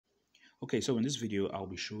Okay, so in this video, I'll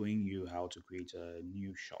be showing you how to create a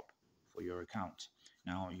new shop for your account.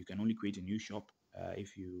 Now, you can only create a new shop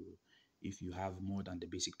if you have more than the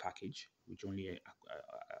basic package, which only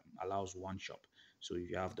allows one shop. So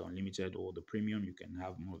if you have the unlimited or the premium, you can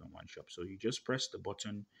have more than one shop. So you just press the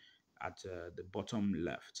button at the bottom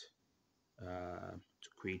left to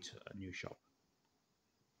create a new shop.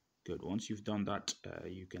 Good. Once you've done that,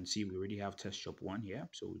 you can see we already have test shop 1 here.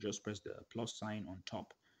 So we just press the plus sign on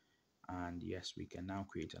top, and yes, we can now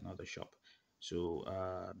create another shop. So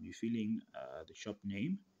you're filling the shop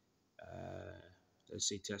name, uh, let's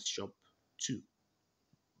say test shop 2.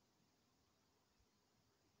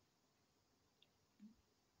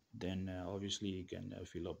 Then obviously you can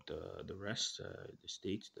fill up the rest, the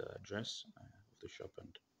state, the address of the shop,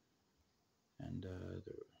 and the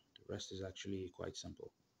rest is actually quite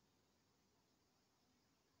simple.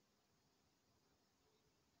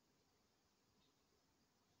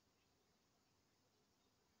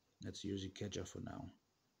 Let's use Ikeja for now,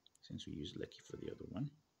 since we used Lekki for the other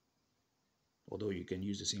one. Although you can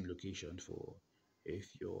use the same location for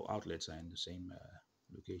if your outlets are in the same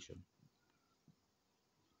location.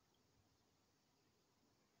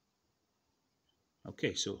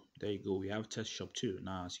 Okay, so there you go. We have test shop 2.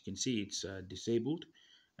 Now, as you can see, it's disabled.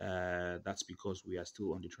 That's because we are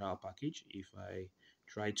still on the trial package. If I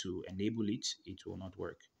try to enable it, it will not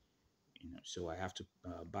work. So I have to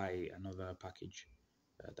buy another package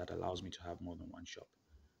that allows me to have more than one shop.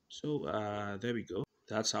 So there we go.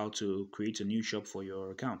 That's how to create a new shop for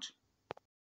your account.